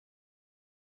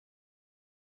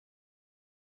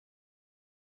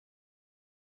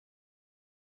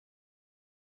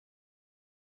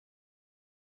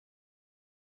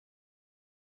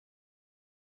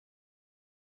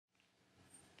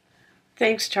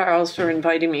Thanks, Charles, for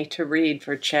inviting me to read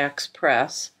for Chax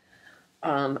Press.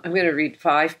 I'm going to read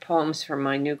 5 poems from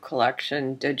my new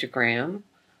collection, Digigram.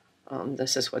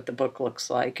 This is what the book looks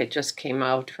like. It just came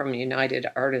out from United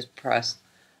Artists Press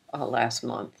last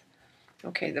month.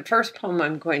 Okay, the first poem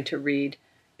I'm going to read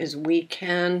is We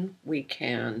Can, We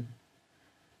Can.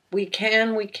 We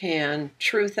can,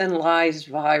 truth and lies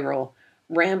viral,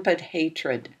 rampant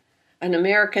hatred. An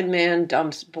American man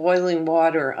dumps boiling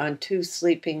water on 2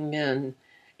 sleeping men,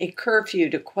 a curfew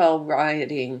to quell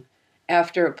rioting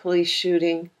after a police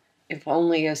shooting, if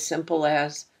only as simple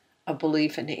as a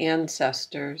belief in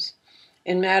ancestors.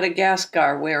 In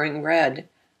Madagascar, wearing red,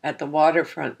 at the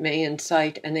waterfront may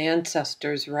incite an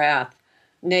ancestor's wrath,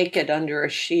 naked under a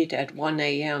sheet at 1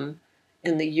 a.m.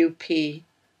 in the UP,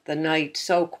 the night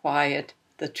so quiet,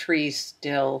 the trees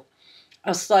still.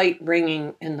 A slight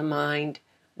ringing in the mind.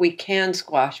 We can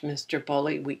squash Mr.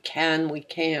 Bully. We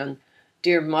can.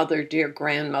 Dear mother, dear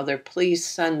grandmother, please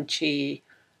send Chi.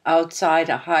 Outside,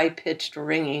 a high-pitched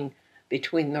ringing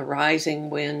between the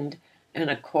rising wind and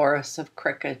a chorus of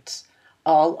crickets.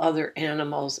 All other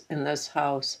animals in this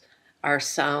house are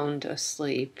sound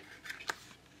asleep.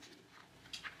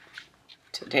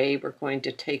 Today we're going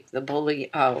to take the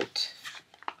bully out,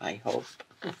 I hope.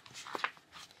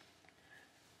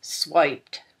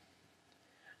 Swiped.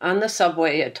 On the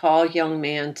subway, a tall young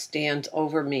man stands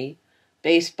over me,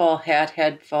 baseball hat,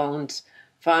 headphones,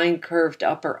 fine curved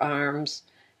upper arms.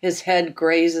 His head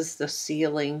grazes the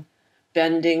ceiling,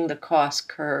 bending the cost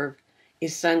curve,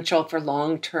 essential for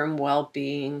long-term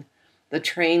well-being. The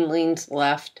train leans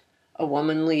left. A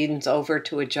woman leans over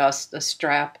to adjust the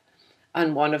strap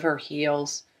on one of her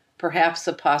heels, perhaps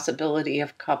the possibility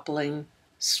of coupling,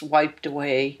 swiped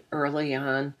away early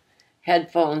on.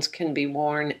 Headphones can be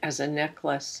worn as a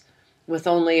necklace. With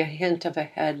only a hint of a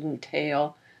head and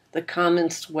tail, the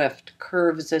common swift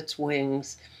curves its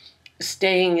wings,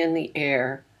 staying in the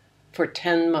air. For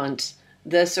 10 months,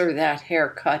 this or that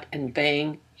haircut, and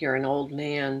bang, you're an old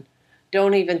man.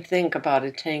 Don't even think about a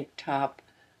tank top.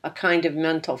 A kind of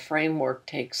mental framework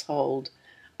takes hold.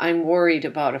 I'm worried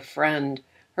about a friend,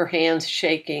 her hands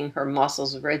shaking, her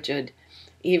muscles rigid.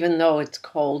 Even though it's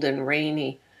cold and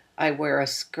rainy, I wear a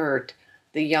skirt.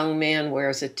 The young man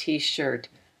wears a t-shirt,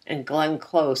 and Glenn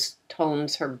Close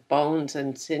tones her bones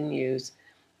and sinews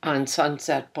on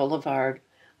Sunset Boulevard.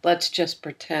 Let's just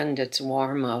pretend it's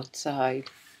warm outside.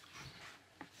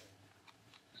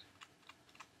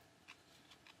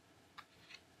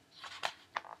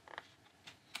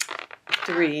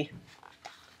 Three.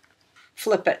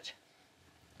 Flip it.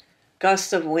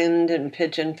 Gusts of wind and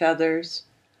pigeon feathers,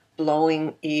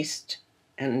 blowing east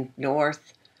and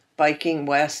north, biking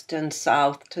west and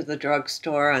south to the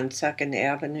drugstore on 2nd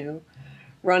Avenue.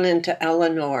 Run into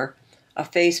Eleanor, a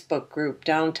Facebook group,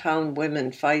 downtown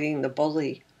women fighting the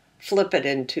bully. Flip it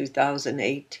in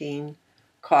 2018.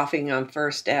 Coughing on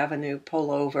 1st Avenue, pull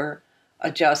over,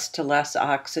 adjust to less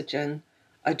oxygen,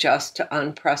 adjust to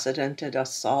unprecedented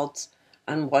assaults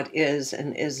on what is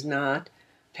and is not.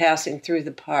 Passing through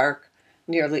the park,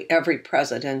 nearly every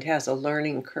president has a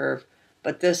learning curve,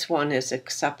 but this one is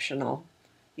exceptional.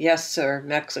 Yes, sir,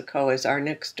 Mexico is our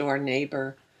next-door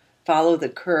neighbor. Follow the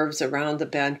curves around the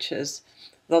benches,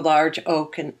 the large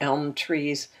oak and elm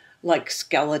trees like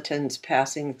skeletons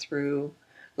passing through.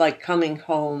 Like coming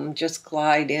home, just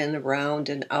glide in, around,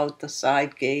 and out the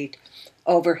side gate.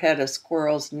 Overhead a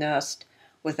squirrel's nest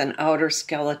with an outer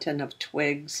skeleton of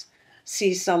twigs.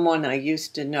 See someone I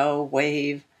used to know,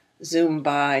 wave, zoom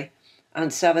by. On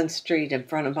 7th Street in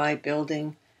front of my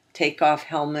building, take off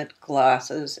helmet,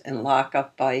 glasses, and lock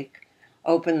up bike.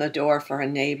 Open the door for a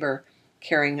neighbor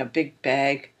carrying a big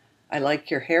bag. I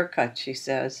like your haircut, she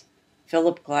says.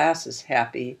 Philip Glass is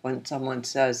happy when someone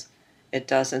says, it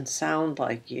doesn't sound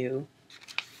like you.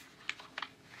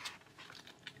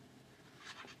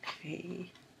 Okay.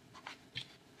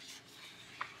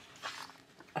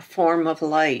 A form of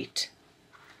light.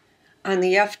 On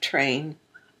the F train,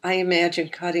 I imagine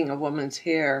cutting a woman's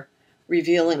hair,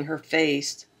 revealing her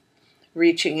face.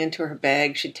 Reaching into her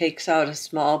bag, she takes out a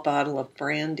small bottle of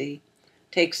brandy,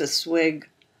 takes a swig.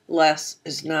 Less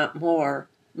is not more.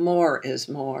 More is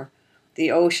more.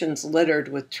 The ocean's littered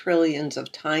with trillions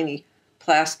of tiny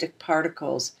plastic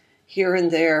particles. Here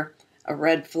and there, a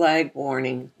red flag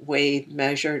warning, weighed,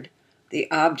 measured. The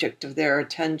object of their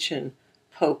attention,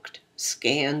 poked,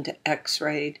 scanned,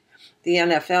 x-rayed. The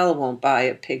NFL won't buy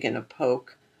a pig in a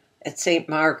poke. At St.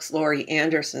 Mark's, Laurie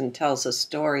Anderson tells a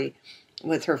story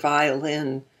with her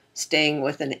violin, staying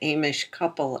with an Amish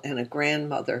couple and a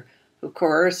grandmother who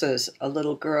coerces a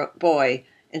little boy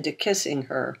into kissing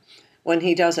her when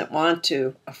he doesn't want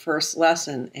to. A first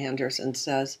lesson, Anderson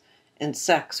says, in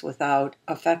sex without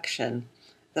affection.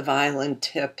 The violin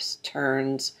tips,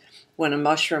 turns. When a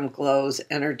mushroom glows,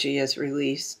 energy is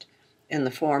released in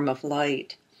the form of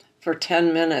light. For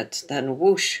 10 minutes, then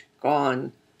whoosh,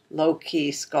 gone.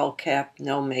 Low-key, skullcap,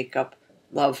 no makeup.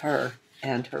 Love her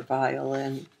and her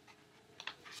violin.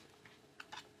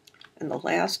 And the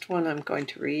last one I'm going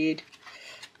to read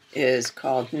is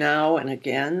called Now and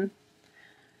Again.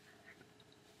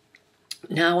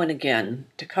 Now and again,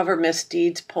 to cover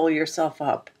misdeeds, pull yourself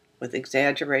up with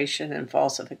exaggeration and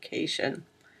falsification.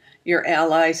 Your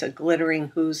allies, a glittering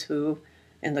who's who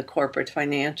in the corporate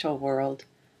financial world.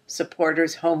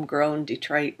 Supporters, homegrown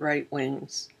Detroit right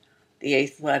wings. The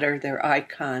 8th letter, their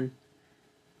icon,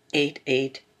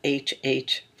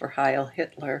 88HH for Heil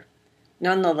Hitler.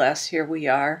 Nonetheless, here we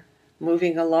are,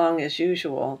 moving along as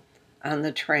usual on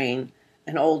the train.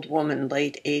 An old woman,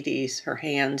 late 80s, her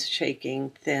hands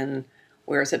shaking, thin,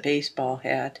 wears a baseball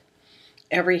hat.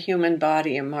 Every human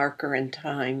body a marker in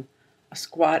time. A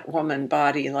squat woman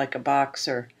body like a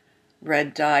boxer.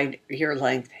 Red-dyed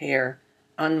ear-length hair.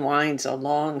 Unwinds a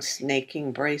long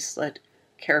snaking bracelet.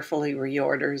 Carefully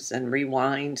reorders and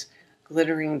rewinds.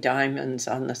 Glittering diamonds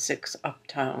on the 6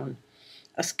 uptown.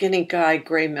 A skinny guy,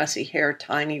 gray messy hair,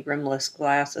 tiny rimless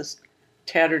glasses.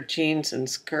 Tattered jeans and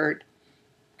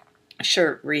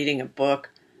shirt reading a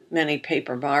book. Many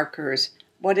paper markers.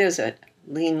 What is it?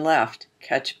 Lean left,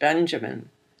 catch Benjamin.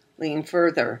 Lean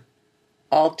further,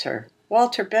 alter,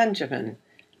 Walter Benjamin.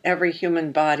 Every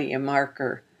human body a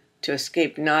marker. To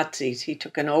escape Nazis, he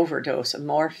took an overdose of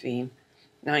morphine.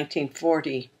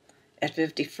 1940. At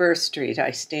 51st Street,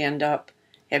 I stand up.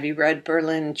 Have you read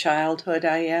Berlin Childhood,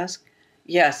 I ask?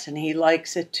 Yes, and he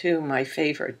likes it too, my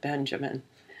favorite Benjamin.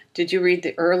 Did you read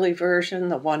the early version,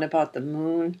 the one about the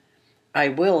moon? I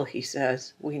will, he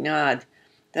says. We nod.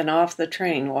 Then off the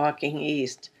train, walking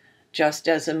east, just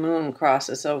as the moon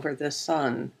crosses over the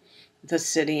sun, the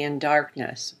city in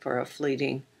darkness for a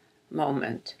fleeting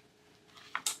moment.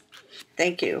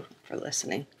 Thank you for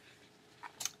listening,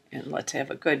 and let's have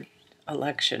a good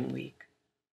election week.